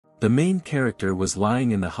The main character was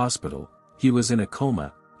lying in the hospital. He was in a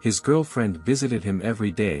coma. His girlfriend visited him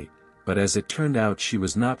every day, but as it turned out she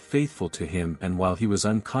was not faithful to him, and while he was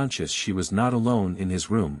unconscious she was not alone in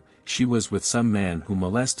his room, she was with some man who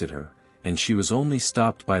molested her, and she was only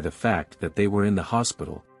stopped by the fact that they were in the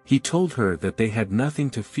hospital. He told her that they had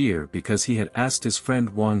nothing to fear because he had asked his friend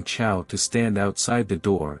Wang Chao to stand outside the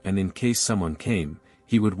door, and in case someone came,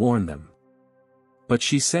 he would warn them. But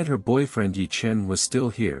she said her boyfriend Yi Chen was still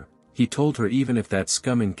here. He told her even if that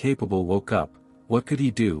scum incapable woke up, what could he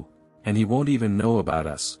do? And he won't even know about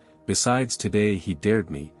us. Besides, today he dared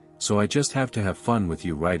me, so I just have to have fun with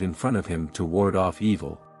you right in front of him to ward off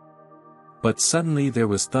evil. But suddenly there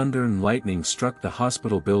was thunder and lightning struck the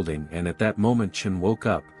hospital building, and at that moment Chen woke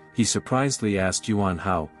up. He surprisedly asked Yuan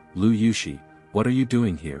Hao, "Lu Yushi, what are you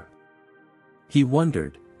doing here?" He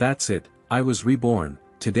wondered. "That's it, I was reborn.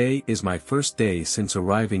 Today is my first day since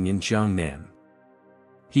arriving in Jiangnan."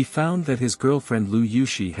 He found that his girlfriend Lu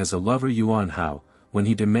Yushi has a lover, Yuan Hao. When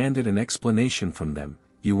he demanded an explanation from them,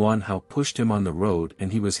 Yuan Hao pushed him on the road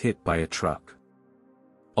and he was hit by a truck.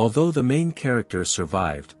 Although the main character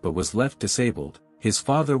survived but was left disabled, his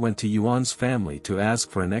father went to Yuan's family to ask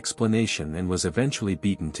for an explanation and was eventually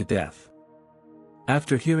beaten to death.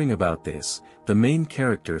 After hearing about this, the main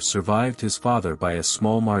character survived his father by a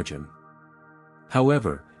small margin.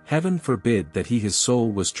 However, heaven forbid that his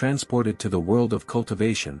soul was transported to the world of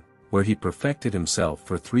cultivation, where he perfected himself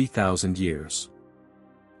for 3,000 years.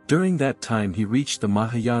 During that time he reached the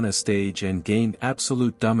Mahayana stage and gained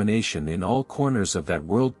absolute domination in all corners of that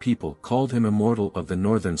world. People called him immortal of the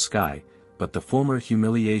northern sky, but the former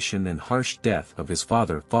humiliation and harsh death of his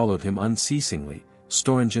father followed him unceasingly,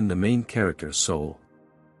 storing the main character's soul.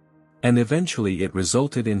 And eventually it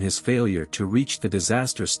resulted in his failure to reach the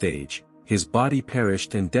disaster stage. His body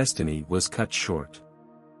perished and destiny was cut short.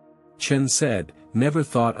 Chen said, "Never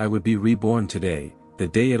thought I would be reborn today, the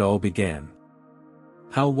day it all began."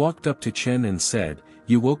 Hao walked up to Chen and said,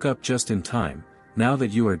 "You woke up just in time. Now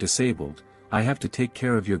that you are disabled, I have to take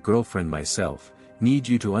care of your girlfriend myself. Need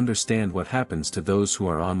you to understand what happens to those who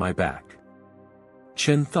are on my back."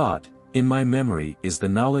 Chen thought, "In my memory is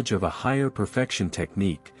the knowledge of a higher perfection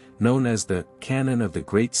technique, known as the Canon of the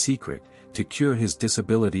Great Secret. To cure his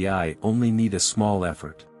disability I only need a small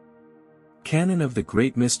effort. Canon of the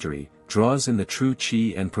Great Mystery, draws in the true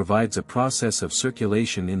Qi and provides a process of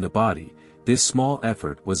circulation in the body. This small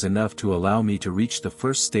effort was enough to allow me to reach the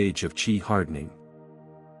first stage of Qi hardening.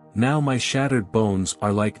 Now my shattered bones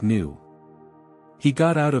are like new." He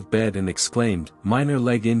got out of bed and exclaimed, "Minor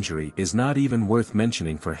leg injury is not even worth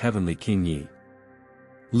mentioning for Heavenly King Yi."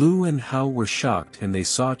 Lu and Hao were shocked and they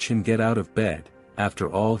saw Chen get out of bed.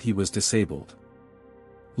 After all, he was disabled.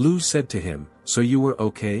 Lu said to him, "So you were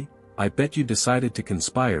okay? I bet you decided to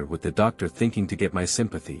conspire with the doctor thinking to get my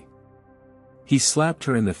sympathy." He slapped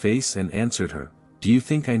her in the face and answered her, "Do you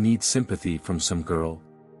think I need sympathy from some girl?"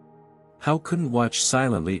 Hao couldn't watch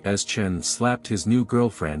silently as Chen slapped his new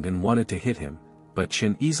girlfriend and wanted to hit him, but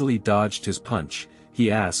Chen easily dodged his punch.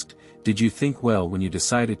 He asked, "Did you think well when you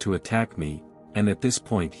decided to attack me?" And at this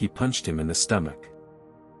point he punched him in the stomach.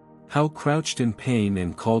 Hao crouched in pain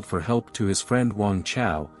and called for help to his friend Wang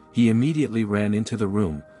Chao. He immediately ran into the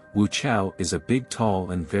room. Wu Chao is a big,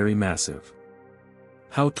 tall and very massive.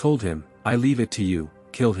 Hao told him, "I leave it to you,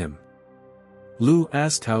 kill him." Lu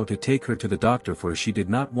asked Hao to take her to the doctor for she did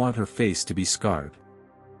not want her face to be scarred.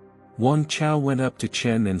 Wang Chao went up to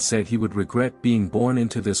Chen and said he would regret being born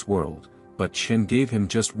into this world, but Chen gave him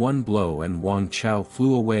just one blow and Wang Chao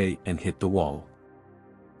flew away and hit the wall.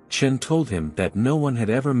 Chen told him that no one had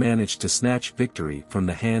ever managed to snatch victory from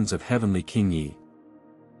the hands of Heavenly King Yi.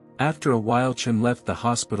 After a while Chen left the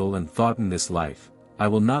hospital and thought, in this life, I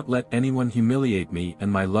will not let anyone humiliate me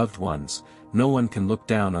and my loved ones. No one can look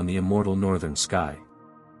down on the immortal northern sky.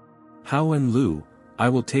 Hao and Lu, I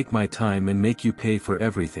will take my time and make you pay for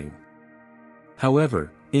everything.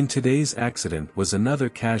 However, in today's accident was another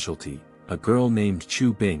casualty, a girl named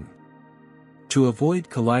Chu Bing. To avoid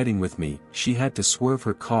colliding with me, she had to swerve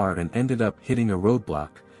her car and ended up hitting a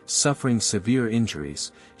roadblock, suffering severe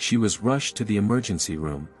injuries. She was rushed to the emergency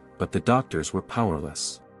room, but the doctors were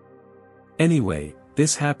powerless. Anyway,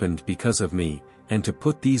 this happened because of me, and to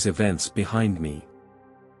put these events behind me,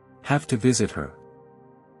 have to visit her.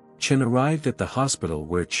 Chen arrived at the hospital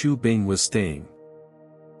where Chu Bing was staying.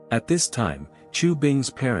 At this time, Chu Bing's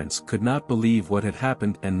parents could not believe what had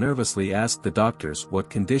happened and nervously asked the doctors what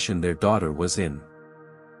condition their daughter was in.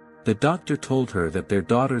 The doctor told her that their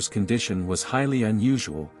daughter's condition was highly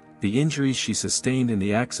unusual. The injuries she sustained in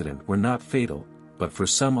the accident were not fatal, but for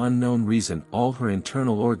some unknown reason all her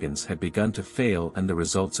internal organs had begun to fail, and the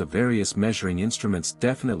results of various measuring instruments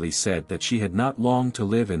definitely said that she had not long to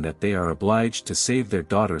live and that they are obliged to save their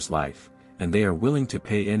daughter's life, and they are willing to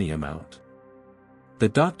pay any amount. The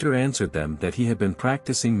doctor answered them that he had been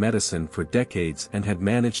practicing medicine for decades and had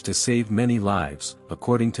managed to save many lives.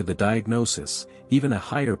 According to the diagnosis, even a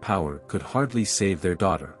higher power could hardly save their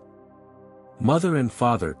daughter. Mother and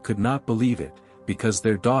father could not believe it, because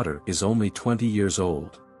their daughter is only 20 years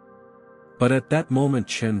old. But at that moment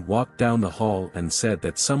Chen walked down the hall and said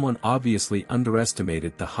that someone obviously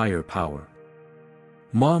underestimated the higher power.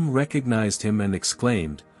 Mom recognized him and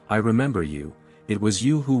exclaimed, "I remember you. It was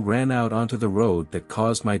you who ran out onto the road that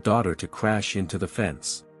caused my daughter to crash into the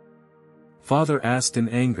fence." Father asked in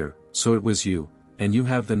anger, "So it was you, and you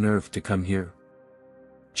have the nerve to come here?"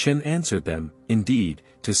 Chen answered them, "Indeed,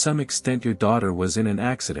 to some extent your daughter was in an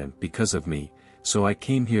accident because of me, so I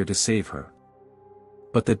came here to save her."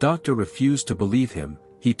 But the doctor refused to believe him.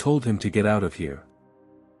 He told him to get out of here.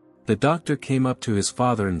 The doctor came up to his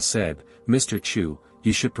father and said, "Mr. Chu,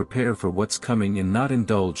 you should prepare for what's coming and not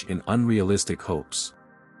indulge in unrealistic hopes."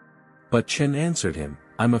 But Chen answered him,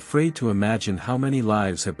 "I'm afraid to imagine how many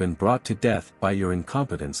lives have been brought to death by your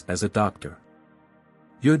incompetence as a doctor.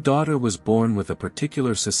 Your daughter was born with a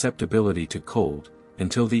particular susceptibility to cold.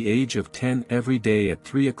 Until the age of 10 every day at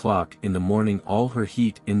 3 o'clock in the morning all her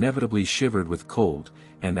heat inevitably shivered with cold,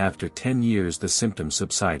 and after 10 years the symptoms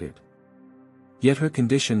subsided. Yet her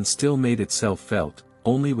condition still made itself felt,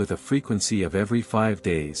 only with a frequency of every 5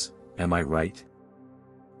 days, am I right?"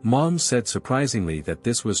 Mom said surprisingly that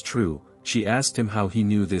this was true. She asked him how he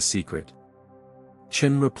knew this secret.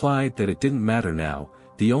 Chen replied that it didn't matter now,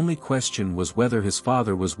 the only question was whether his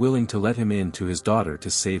father was willing to let him in to his daughter to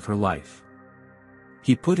save her life.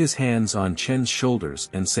 He put his hands on Chen's shoulders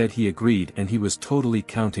and said he agreed and he was totally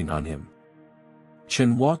counting on him.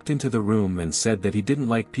 Chen walked into the room and said that he didn't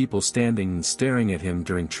like people standing and staring at him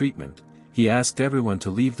during treatment. He asked everyone to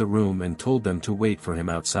leave the room and told them to wait for him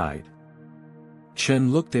outside.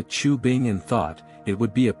 Chen looked at Chu Bing and thought, it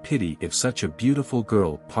would be a pity if such a beautiful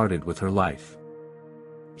girl parted with her life.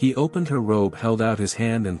 He opened her robe, held out his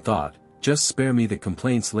hand and thought, just spare me the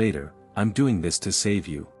complaints later, I'm doing this to save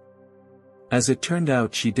you. As it turned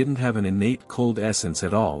out she didn't have an innate cold essence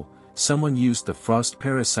at all, someone used the frost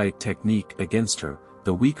parasite technique against her.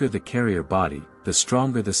 The weaker the carrier body, the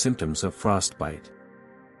stronger the symptoms of frostbite.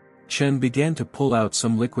 Chen began to pull out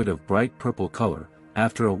some liquid of bright purple color.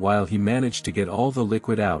 After a while he managed to get all the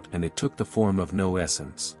liquid out and it took the form of no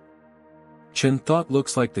essence. Chen thought,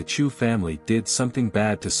 looks like the Chu family did something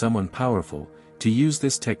bad to someone powerful. To use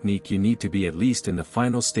this technique you need to be at least in the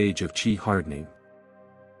final stage of qi hardening.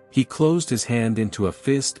 He closed his hand into a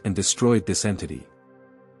fist and destroyed this entity.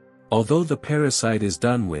 Although the parasite is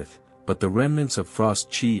done with, but the remnants of frost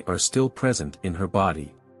qi are still present in her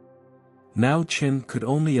body. Now Chen could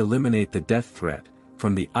only eliminate the death threat,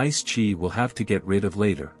 from the ice qi will have to get rid of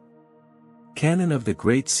later. Canon of the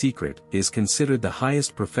Great Secret is considered the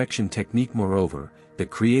highest perfection technique. Moreover, the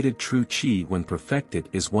created true qi when perfected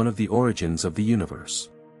is one of the origins of the universe.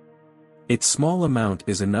 Its small amount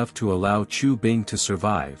is enough to allow Chu Bing to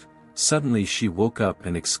survive. Suddenly she woke up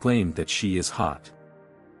and exclaimed that she is hot.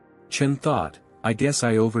 Chen thought, I guess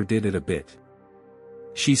I overdid it a bit.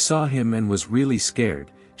 She saw him and was really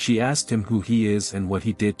scared. She asked him who he is and what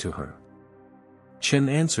he did to her. Chen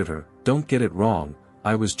answered her, don't get it wrong,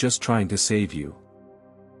 I was just trying to save you.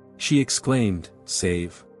 She exclaimed,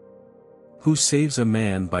 save? Who saves a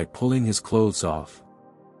man by pulling his clothes off?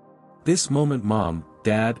 This moment Mom,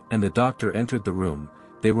 Dad, and the doctor entered the room.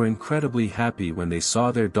 They were incredibly happy when they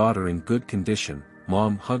saw their daughter in good condition.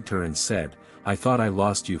 Mom hugged her and said, I thought I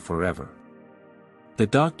lost you forever. The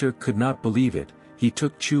doctor could not believe it. He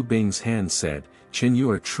took Chu Bing's hand, said, Chen, you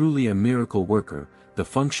are truly a miracle worker. The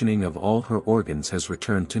functioning of all her organs has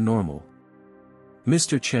returned to normal.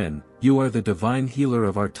 Mr. Chen, you are the divine healer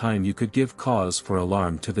of our time. You could give cause for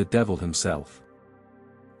alarm to the devil himself.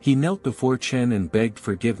 He knelt before Chen and begged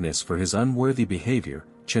forgiveness for his unworthy behavior.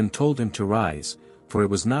 Chen told him to rise, for it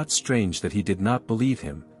was not strange that he did not believe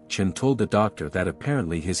him. Chen told the doctor that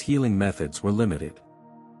apparently his healing methods were limited.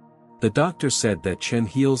 The doctor said that Chen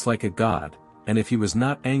heals like a god, and if he was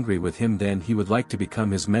not angry with him then he would like to become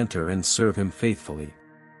his mentor and serve him faithfully.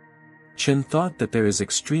 Chen thought that there is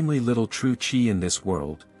extremely little true qi in this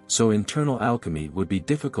world, so internal alchemy would be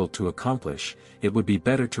difficult to accomplish. It would be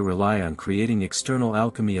better to rely on creating external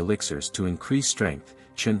alchemy elixirs to increase strength.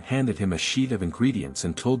 Chen handed him a sheet of ingredients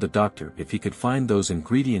and told the doctor if he could find those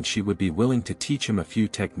ingredients she would be willing to teach him a few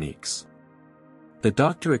techniques. The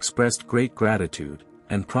doctor expressed great gratitude,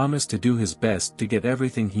 and promised to do his best to get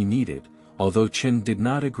everything he needed. although Chen did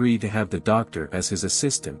not agree to have the doctor as his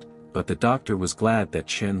assistant, but the doctor was glad that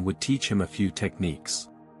Chen would teach him a few techniques.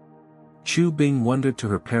 Chu Bing wondered to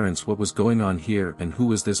her parents what was going on here and who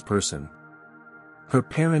was this person. Her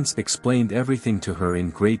parents explained everything to her in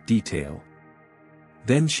great detail.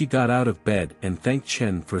 Then she got out of bed and thanked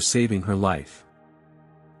Chen for saving her life.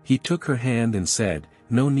 He took her hand and said,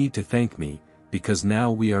 "No need to thank me, because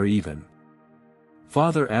now we are even."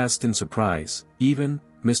 Father asked in surprise, "Even,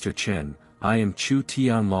 Mr. Chen? I am Chu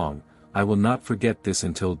Tianlong, I will not forget this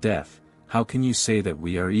until death. How can you say that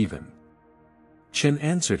we are even?" Chen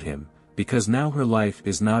answered him, "Because now her life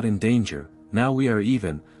is not in danger, now we are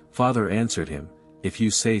even." Father answered him, "If you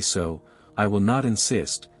say so, I will not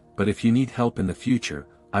insist, but if you need help in the future,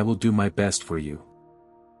 I will do my best for you."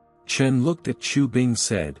 Chen looked at Chu Bing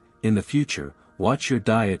said, "In the future, watch your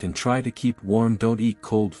diet and try to keep warm, don't eat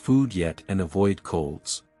cold food yet and avoid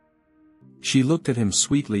colds." She looked at him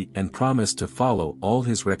sweetly and promised to follow all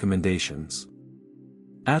his recommendations.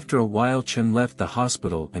 After a while Chen left the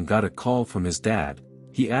hospital and got a call from his dad.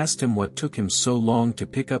 He asked him what took him so long to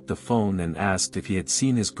pick up the phone and asked if he had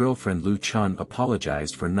seen his girlfriend Lu. Chan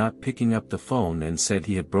apologized for not picking up the phone and said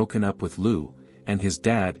he had broken up with Lu, and his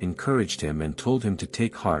dad encouraged him and told him to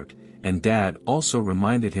take heart, and Dad also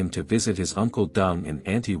reminded him to visit his Uncle Deng and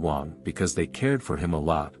Auntie Wang because they cared for him a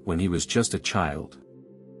lot when he was just a child.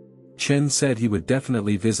 Chen said he would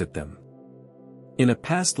definitely visit them. In a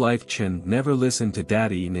past life Chen never listened to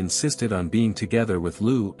Daddy and insisted on being together with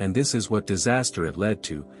Lu, and this is what disaster it led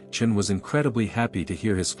to. Chen was incredibly happy to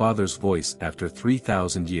hear his father's voice after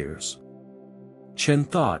 3,000 years. Chen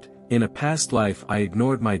thought, in a past life I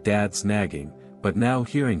ignored my dad's nagging, but now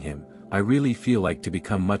hearing him, I really feel like to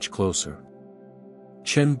become much closer.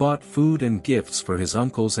 Chen bought food and gifts for his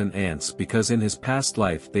uncles and aunts because in his past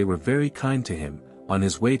life they were very kind to him. On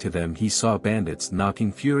his way to them he saw bandits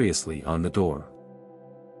knocking furiously on the door.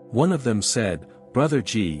 One of them said, "Brother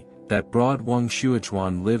Ji, that broad Wang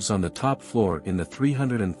Shuajuan lives on the top floor in the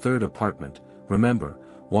 303rd apartment. Remember,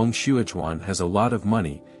 Wang Shuajuan has a lot of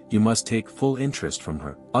money, you must take full interest from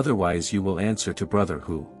her, otherwise you will answer to Brother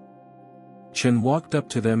Hu." Chen walked up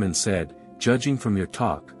to them and said, "Judging from your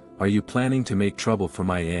talk, are you planning to make trouble for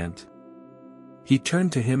my aunt?" He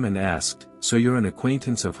turned to him and asked, "So you're an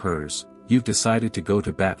acquaintance of hers, you've decided to go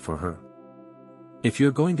to bat for her? If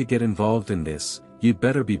you're going to get involved in this, you'd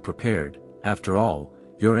better be prepared. After all,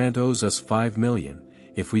 your aunt owes us 5 million,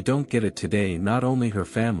 if we don't get it today not only her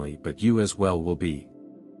family but you as well will be."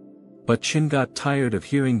 But Chen got tired of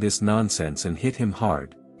hearing this nonsense and hit him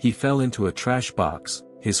hard. He fell into a trash box.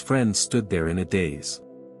 His friends stood there in a daze.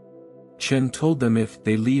 Chen told them if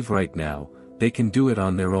they leave right now, they can do it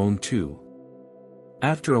on their own too.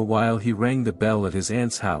 After a while he rang the bell at his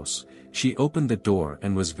aunt's house. She opened the door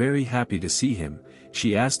and was very happy to see him.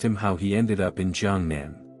 She asked him how he ended up in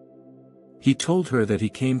Jiangnan. He told her that he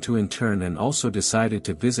came to intern and also decided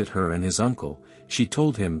to visit her and his uncle. She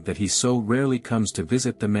told him that he so rarely comes to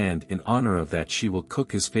visit them and in honor of that she will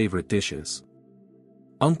cook his favorite dishes.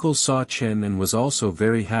 Uncle saw Chen and was also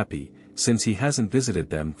very happy, since he hasn't visited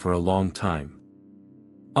them for a long time.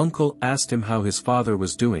 Uncle asked him how his father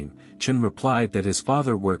was doing. Chen replied that his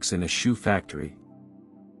father works in a shoe factory.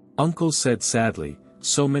 Uncle said sadly,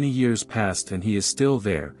 "So many years passed and he is still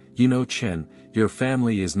there. You know Chen, your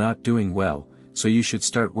family is not doing well, so you should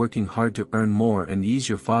start working hard to earn more and ease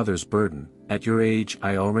your father's burden. At your age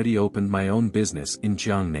I already opened my own business in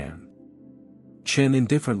Jiangnan." Chen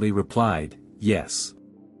indifferently replied, "Yes."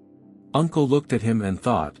 Uncle looked at him and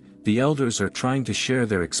thought, the elders are trying to share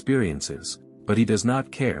their experiences, but he does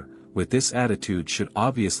not care. With this attitude should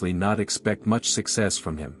obviously not expect much success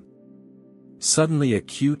from him. Suddenly a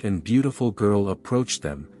cute and beautiful girl approached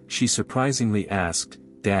them. She surprisingly asked,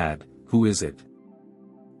 "Dad, who is it?"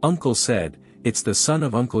 Uncle said, "It's the son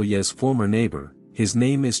of Uncle Ye's former neighbor, his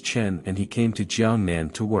name is Chen and he came to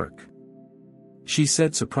Jiangnan to work." She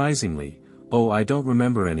said surprisingly, "Oh, I don't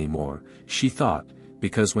remember anymore," she thought,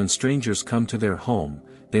 because when strangers come to their home,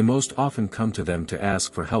 they most often come to them to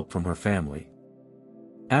ask for help from her family.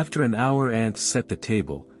 After an hour Aunt set the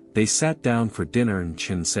table, they sat down for dinner and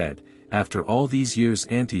Chen said, "After all these years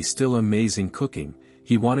Auntie's still amazing cooking."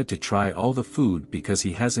 He wanted to try all the food because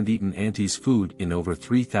he hasn't eaten Auntie's food in over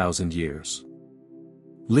 3,000 years.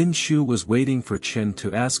 Lin Shu was waiting for Chen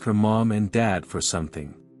to ask her mom and dad for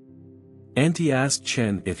something. Auntie asked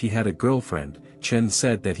Chen if he had a girlfriend. Chen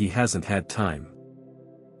said that he hasn't had time.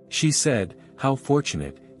 She said, "How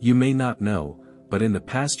fortunate, you may not know, but in the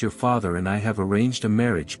past your father and I have arranged a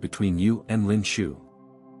marriage between you and Lin Shu."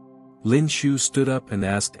 Lin Shu stood up and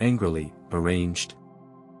asked angrily, "Arranged?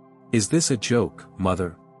 Is this a joke,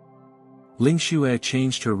 mother?" Ling Xue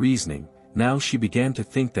changed her reasoning, Now she began to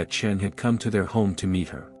think that Chen had come to their home to meet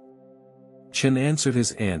her. Chen answered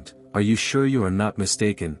his aunt, "Are you sure you are not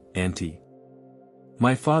mistaken, Auntie?"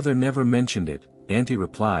 "My father never mentioned it," Auntie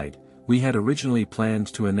replied. "We had originally planned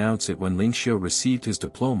to announce it when Lingxiu received his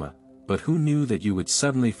diploma, but who knew that you would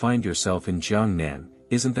suddenly find yourself in Jiangnan?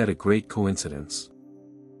 Isn't that a great coincidence?"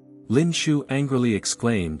 Lin Shu angrily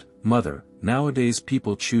exclaimed, "Mother, nowadays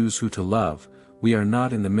people choose who to love, we are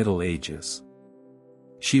not in the Middle Ages."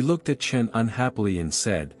 She looked at Chen unhappily and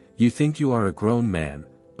said, "You think you are a grown man,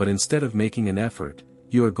 but instead of making an effort,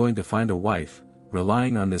 you are going to find a wife,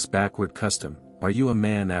 relying on this backward custom. Are you a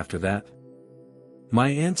man after that?" My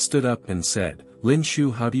aunt stood up and said, "Lin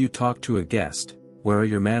Shu, how do you talk to a guest? Where are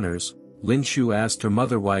your manners?" Lin Shu asked her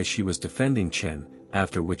mother why she was defending Chen,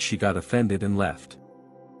 after which she got offended and left.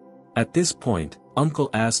 At this point, Uncle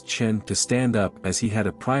asked Chen to stand up as he had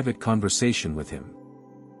a private conversation with him.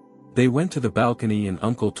 They went to the balcony and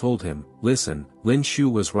Uncle told him, "Listen, Lin Shu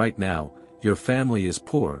was right now, your family is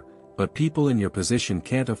poor, but people in your position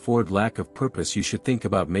can't afford lack of purpose. You should think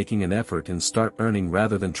about making an effort and start earning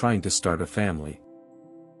rather than trying to start a family."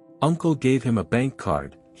 Uncle gave him a bank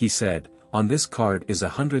card. He said, "On this card is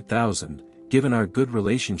 100,000, given our good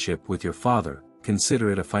relationship with your father,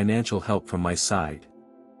 consider it a financial help from my side.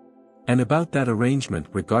 And about that arrangement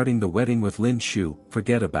regarding the wedding with Lin Shu,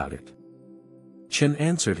 forget about it." Chen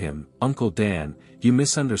answered him, "Uncle Dan, you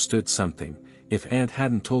misunderstood something. If Aunt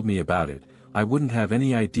hadn't told me about it, I wouldn't have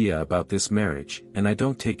any idea about this marriage, and I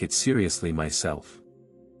don't take it seriously myself.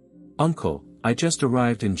 Uncle, I just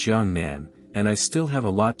arrived in Jiangnan, and I still have a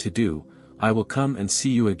lot to do. I will come and see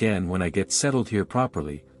you again when I get settled here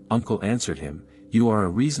properly." Uncle answered him, "You are a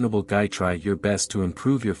reasonable guy. Try your best to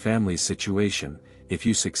improve your family's situation. If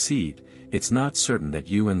you succeed, it's not certain that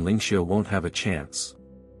you and Lingxiu won't have a chance."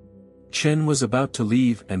 Chen was about to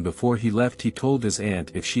leave, and before he left he told his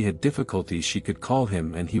aunt if she had difficulties she could call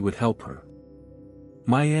him and he would help her.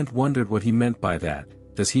 My aunt wondered what he meant by that.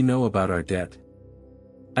 Does he know about our debt?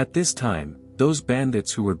 At this time, those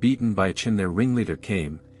bandits who were beaten by Chen, their ringleader,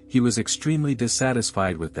 came. He was extremely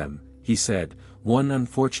dissatisfied with them. He said, "One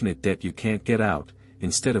unfortunate debt you can't get out.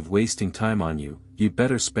 Instead of wasting time on you, you'd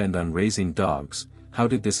better spend on raising dogs. How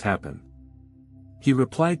did this happen?" He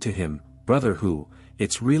replied to him, "Brother Hu,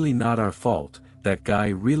 it's really not our fault. That guy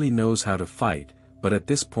really knows how to fight." But at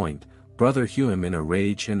this point, Brother Hu him in a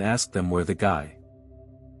rage and asked them where the guy.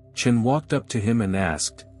 Chen walked up to him and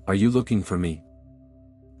asked, "Are you looking for me?"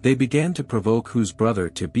 They began to provoke Hu's brother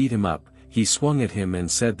to beat him up. He swung at him and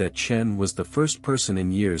said that Chen was the first person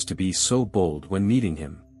in years to be so bold when meeting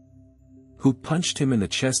him. Hu punched him in the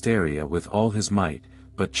chest area with all his might,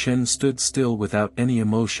 but Chen stood still without any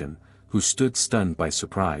emotion. Hu stood stunned by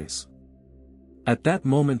surprise. At that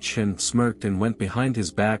moment Chen smirked and went behind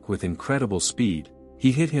his back with incredible speed.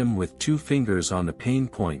 He hit him with 2 fingers on the pain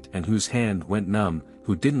point and Hu's hand went numb.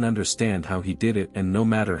 Hu didn't understand how he did it, and no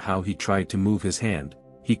matter how he tried to move his hand,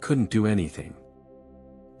 he couldn't do anything.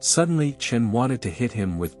 Suddenly Chen wanted to hit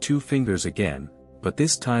him with 2 fingers again, but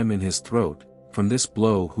this time in his throat. From this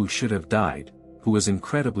blow Hu should have died. Hu was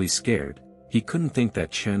incredibly scared. He couldn't think that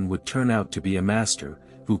Chen would turn out to be a master,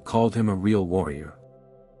 who called him a real warrior.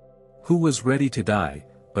 Hu was ready to die,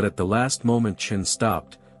 but at the last moment Chen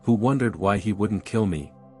stopped. Hu wondered why he wouldn't kill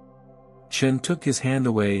me. Chen took his hand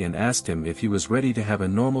away and asked him if he was ready to have a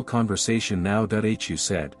normal conversation now. Hu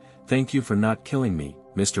said, "Thank you for not killing me,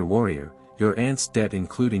 Mr. Warrior. Your aunt's debt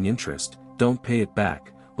including interest, don't pay it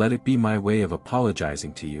back, let it be my way of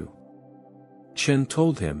apologizing to you." Chen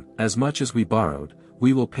told him, "As much as we borrowed,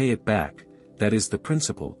 we will pay it back, that is the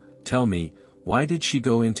principle. Tell me, why did she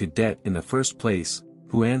go into debt in the first place?"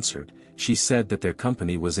 Hu answered, "She said that their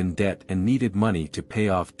company was in debt and needed money to pay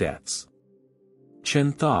off debts."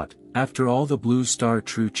 Chen thought, after all the blue star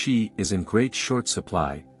true chi is in great short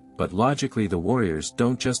supply, but logically the warriors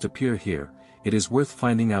don't just appear here, it is worth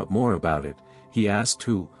finding out more about it. He asked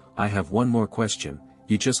Hu, "I have one more question.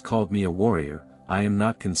 You just called me a warrior. I am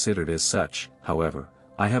not considered as such, however,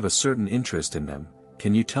 I have a certain interest in them.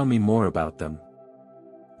 Can you tell me more about them?"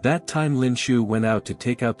 That time Lin Shu went out to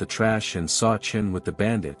take out the trash and saw Chen with the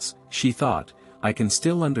bandits. She thought, "I can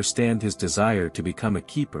still understand his desire to become a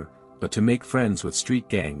keeper, but to make friends with street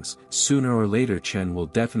gangs, sooner or later Chen will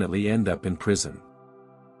definitely end up in prison."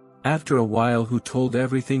 After a while Hu told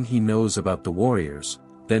everything he knows about the warriors,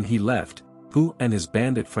 then he left. Hu and his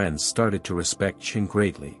bandit friends started to respect Chen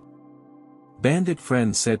greatly. Bandit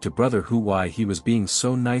friend said to Brother Hu why he was being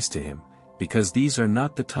so nice to him, because these are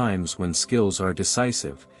not the times when skills are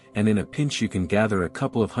decisive, and in a pinch you can gather a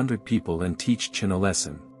couple of 100 people and teach Chen a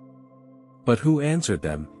lesson. But Hu answered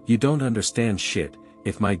them, "You don't understand shit.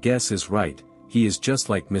 If my guess is right, he is just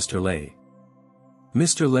like Mr. Lei.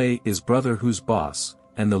 Mr. Lei is brother who's boss,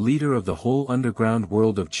 and the leader of the whole underground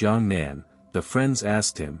world of Jiangnan. The friends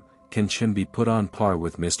asked him, can Chen be put on par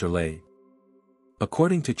with Mr. Lei?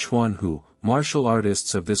 According to Chuan Hu, martial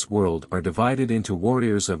artists of this world are divided into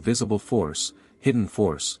warriors of visible force, hidden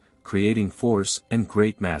force, creating force, and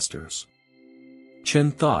great masters.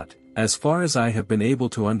 Chen thought, as far as I have been able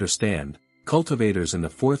to understand, cultivators in the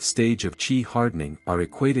fourth stage of qi hardening are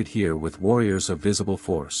equated here with warriors of visible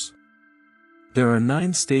force. There are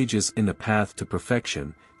 9 stages in the path to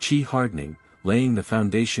perfection: qi hardening, laying the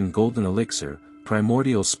foundation golden elixir,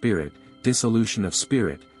 primordial spirit, dissolution of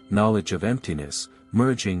spirit, knowledge of emptiness,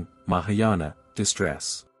 merging, Mahayana,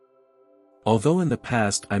 distress. Although in the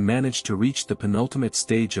past I managed to reach the penultimate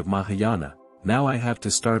stage of Mahayana, now I have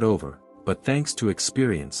to start over, but thanks to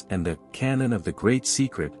experience and the canon of the great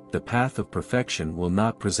secret, the path of perfection will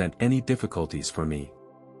not present any difficulties for me.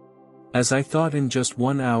 As I thought, in just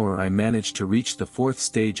 1 hour I managed to reach the 4th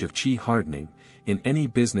stage of qi hardening. In any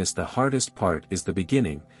business the hardest part is the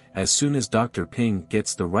beginning. As soon as Dr. Ping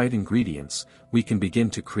gets the right ingredients, we can begin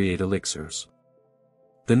to create elixirs.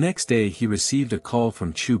 The next day he received a call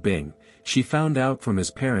from Chu Bing. She found out from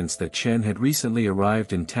his parents that Chen had recently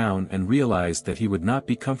arrived in town and realized that he would not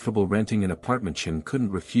be comfortable renting an apartment. Chen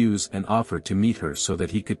couldn't refuse and offered to meet her so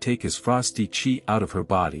that he could take his frosty qi out of her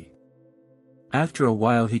body. After a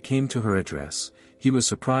while he came to her address. He was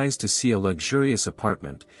surprised to see a luxurious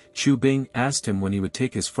apartment. Chu Bing asked him when he would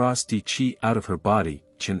take his frosty qi out of her body.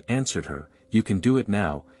 Chen answered her, you can do it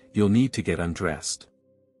now, you'll need to get undressed.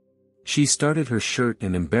 She started her shirt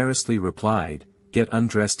and embarrassedly replied, get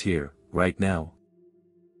undressed here, right now.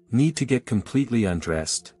 Need to get completely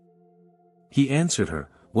undressed? He answered her,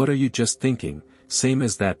 what are you just thinking, same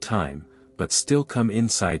as that time, but still come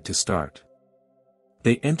inside to start.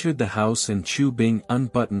 They entered the house and Chu Bing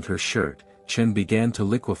unbuttoned her shirt. Chen began to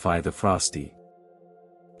liquefy the frosty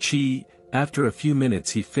qi. After a few minutes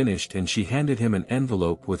he finished and she handed him an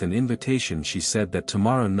envelope with an invitation. She said that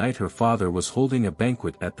tomorrow night her father was holding a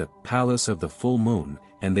banquet at the Palace of the Full Moon,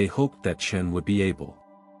 and they hoped that Chen would be able.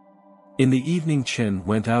 In the evening Chen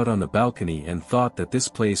went out on the balcony and thought that this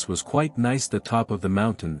place was quite nice, the top of the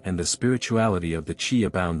mountain, and the spirituality of the qi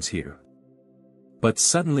abounds here. But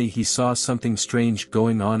suddenly he saw something strange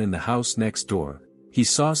going on in the house next door. He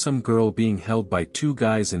saw some girl being held by 2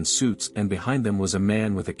 guys in suits, and behind them was a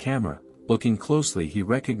man with a camera. Looking closely he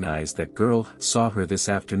recognized that girl. Saw her this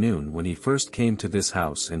afternoon when he first came to this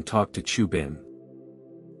house and talked to Chu Bin.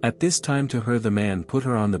 At this time to her the man put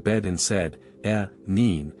her on the bed and said,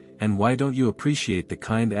 Neen, and why don't you appreciate the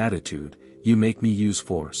kind attitude, you make me use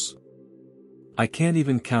force. I can't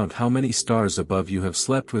even count how many stars above you have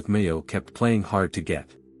slept with. Mayo kept playing hard to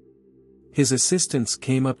get. His assistants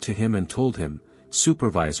came up to him and told him,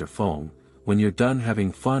 Supervisor Feng, when you're done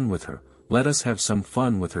having fun with her, let us have some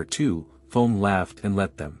fun with her too. Feng laughed and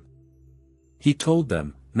let them. He told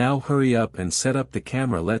them, now hurry up and set up the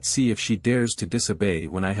camera, let's see if she dares to disobey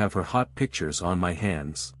when I have her hot pictures on my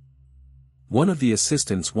hands. One of the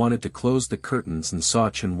assistants wanted to close the curtains and saw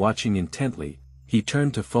Chen watching intently. He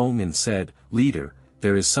turned to Feng and said, Leader,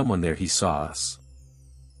 there is someone there, he saw us.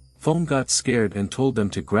 Feng got scared and told them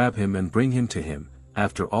to grab him and bring him to him.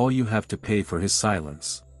 After all, you have to pay for his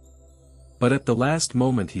silence. But at the last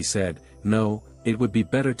moment he said, no, it would be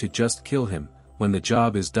better to just kill him. When the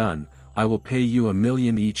job is done, I will pay you 1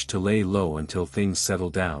 million each to lay low until things settle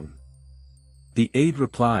down. The aide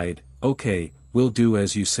replied, okay, we'll do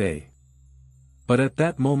as you say. But at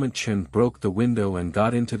that moment Chen broke the window and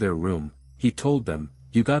got into their room. He told them,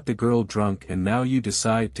 you got the girl drunk and now you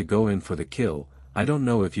decide to go in for the kill. I don't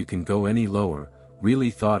know if you can go any lower. Really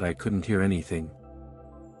thought I couldn't hear anything.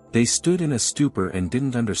 They stood in a stupor and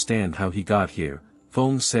didn't understand how he got here.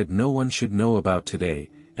 Feng said no one should know about today,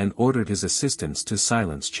 and ordered his assistants to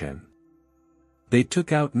silence Chen. They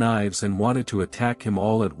took out knives and wanted to attack him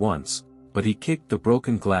all at once, but he kicked the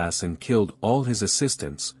broken glass and killed all his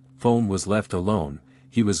assistants. Feng was left alone.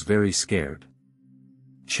 He was very scared.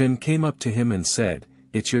 Chen came up to him and said,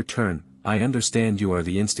 it's your turn, I understand you are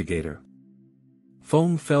the instigator.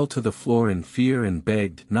 Feng fell to the floor in fear and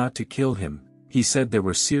begged not to kill him. He said there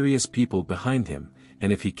were serious people behind him,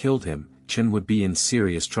 and if he killed him, Chen would be in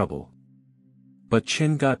serious trouble. But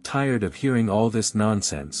Chen got tired of hearing all this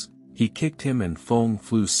nonsense. He kicked him and Feng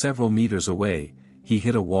flew several meters away. He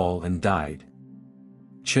hit a wall and died.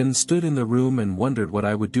 Chen stood in the room and wondered what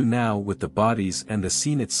I would do now with the bodies and the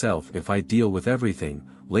scene itself. If I deal with everything,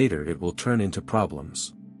 later it will turn into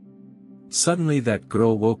problems. Suddenly that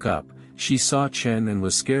girl woke up. She saw Chen and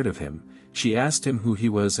was scared of him. She asked him who he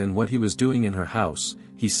was and what he was doing in her house.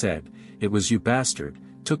 He said, it was you bastard,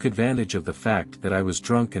 took advantage of the fact that I was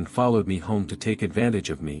drunk and followed me home to take advantage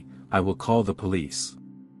of me. I will call the police.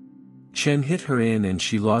 Chen hit her in and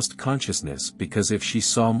she lost consciousness because if she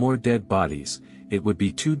saw more dead bodies, it would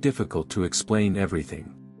be too difficult to explain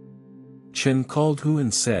everything. Chen called Hu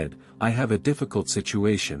and said, I have a difficult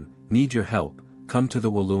situation, need your help, come to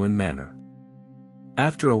the Walluan Manor.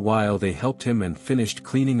 After a while they helped him and finished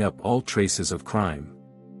cleaning up all traces of crime.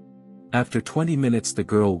 After 20 minutes the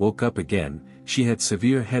girl woke up again, she had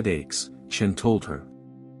severe headaches, Chen told her.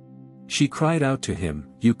 She cried out to him,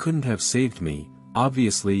 you couldn't have saved me,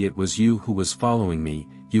 obviously it was you who was following me,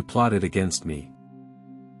 you plotted against me.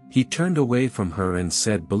 He turned away from her and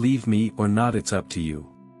said believe me or not it's up to you.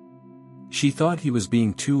 She thought he was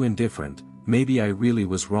being too indifferent, maybe I really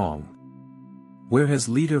was wrong. Where has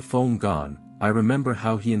Leader Feng gone? I remember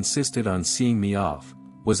how he insisted on seeing me off,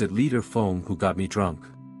 was it Leader Feng who got me drunk?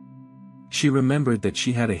 She remembered that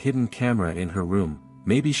she had a hidden camera in her room,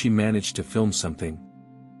 maybe she managed to film something.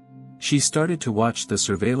 She started to watch the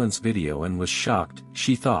surveillance video and was shocked,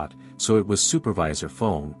 she thought, so it was Supervisor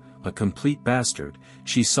Feng, a complete bastard.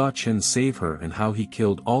 She saw Chen save her and how he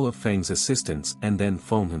killed all of Feng's assistants and then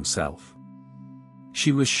Feng himself.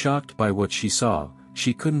 She was shocked by what she saw,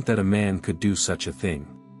 she couldn't that a man could do such a thing.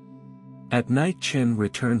 At night Chen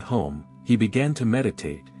returned home, he began to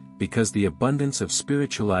meditate, because the abundance of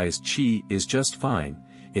spiritualized qi is just fine.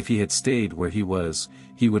 If he had stayed where he was,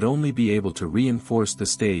 he would only be able to reinforce the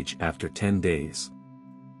stage after 10 days.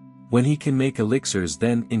 When he can make elixirs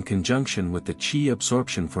then in conjunction with the qi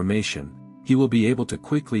absorption formation, he will be able to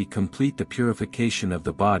quickly complete the purification of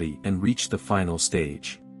the body and reach the final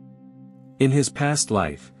stage. In his past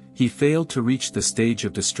life, he failed to reach the stage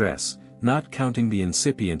of distress, not counting the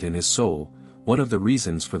incipient in his soul. One of the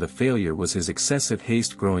reasons for the failure was his excessive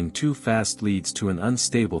haste. Growing too fast leads to an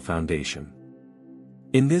unstable foundation.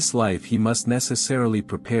 In this life he must necessarily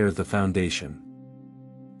prepare the foundation.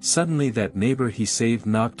 Suddenly that neighbor he saved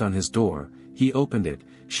knocked on his door, he opened it,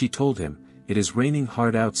 she told him, it is raining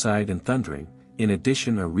hard outside and thundering, in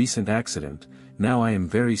addition a recent accident, now I am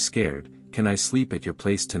very scared, can I sleep at your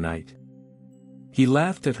place tonight? He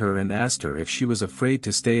laughed at her and asked her if she was afraid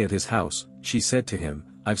to stay at his house. She said to him,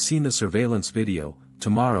 I've seen the surveillance video,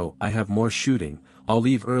 tomorrow I have more shooting, I'll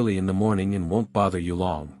leave early in the morning and won't bother you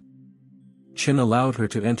long. Chen allowed her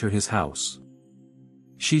to enter his house.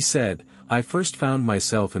 She said, I first found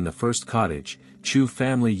myself in the first cottage, Chu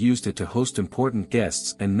family used it to host important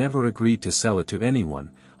guests and never agreed to sell it to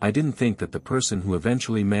anyone, I didn't think that the person who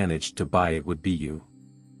eventually managed to buy it would be you.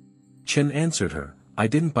 Chen answered her, I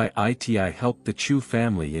didn't buy it, I helped the Chu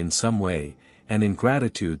family in some way, and in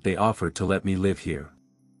gratitude they offered to let me live here.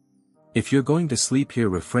 If you're going to sleep here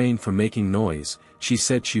refrain from making noise, she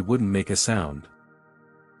said she wouldn't make a sound.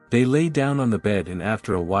 They lay down on the bed and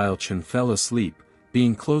after a while Chen fell asleep,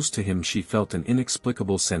 being close to him she felt an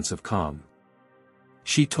inexplicable sense of calm.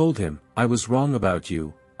 She told him, I was wrong about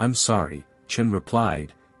you, I'm sorry, Chen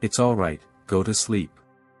replied, it's alright, go to sleep.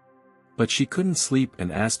 But she couldn't sleep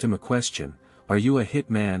and asked him a question, are you a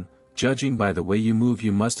hitman? Judging by the way you move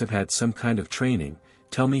you must have had some kind of training,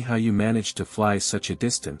 tell me how you managed to fly such a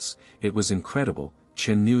distance, it was incredible.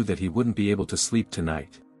 Chen knew that he wouldn't be able to sleep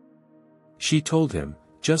tonight. She told him,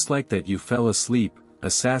 just like that you fell asleep,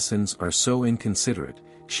 assassins are so inconsiderate.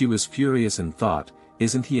 She was furious and thought,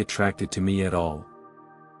 isn't he attracted to me at all?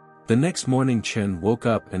 The next morning Chen woke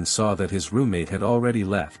up and saw that his roommate had already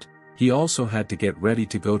left, he also had to get ready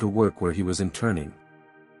to go to work where he was interning.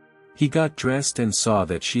 He got dressed and saw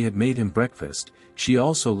that she had made him breakfast, she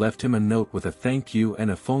also left him a note with a thank you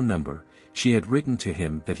and a phone number, she had written to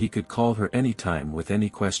him that he could call her anytime with any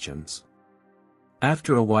questions.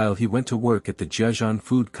 After a while he went to work at the Zhejiang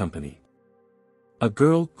Food Company. A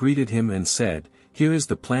girl greeted him and said, here is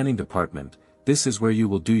the planning department, this is where you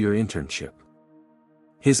will do your internship.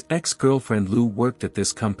 His ex-girlfriend Lu worked at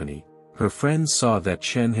this company, her friends saw that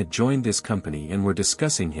Chen had joined this company and were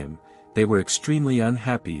discussing him, they were extremely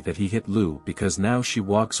unhappy that he hit Lu because now she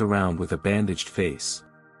walks around with a bandaged face.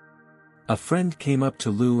 A friend came up to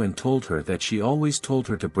Lu and told her that she always told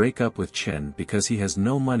her to break up with Chen because he has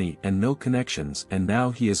no money and no connections and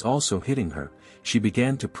now he is also hitting her. She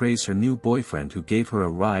began to praise her new boyfriend who gave her a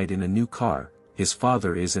ride in a new car, his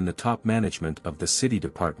father is in the top management of the city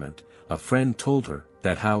department. A friend told her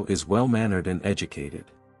that Hao is well-mannered and educated.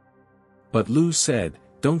 But Lu said,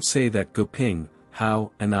 don't say that Guping,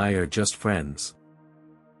 Hao and I are just friends.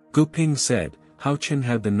 Guping said, Hao Chen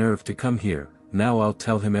had the nerve to come here, now I'll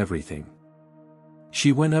tell him everything.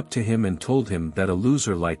 She went up to him and told him that a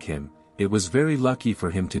loser like him, it was very lucky for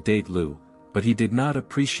him to date Lu, but he did not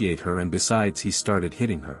appreciate her and besides he started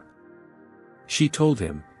hitting her. She told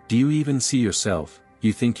him, do you even see yourself,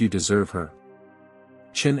 You think you deserve her?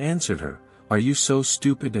 Chen answered her, are you so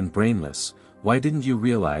stupid and brainless? Why didn't you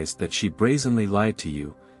realize that she brazenly lied to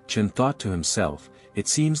you? Chen thought to himself, it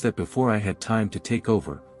seems that before I had time to take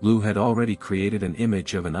over, Lu had already created an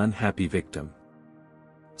image of an unhappy victim.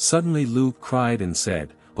 Suddenly Lu cried and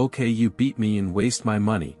said, okay, you beat me and waste my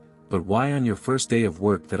money, but why on your first day of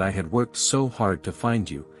work that I had worked so hard to find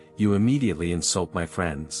you, you immediately insult my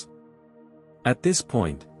friends. At this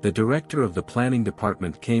point, the director of the planning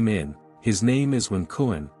department came in, his name is Wen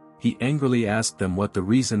Kuan. He angrily asked them what the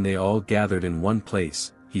reason they all gathered in one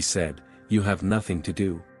place. He said, you have nothing to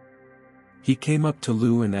do. He came up to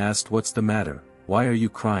Lu and asked, what's the matter, why are you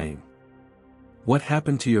crying? What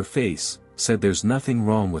happened to your face? Said there's nothing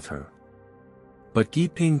wrong with her. But Gi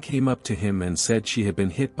Ping came up to him and said she had been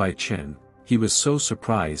hit by Chen. He was so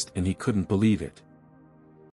surprised and he couldn't believe it.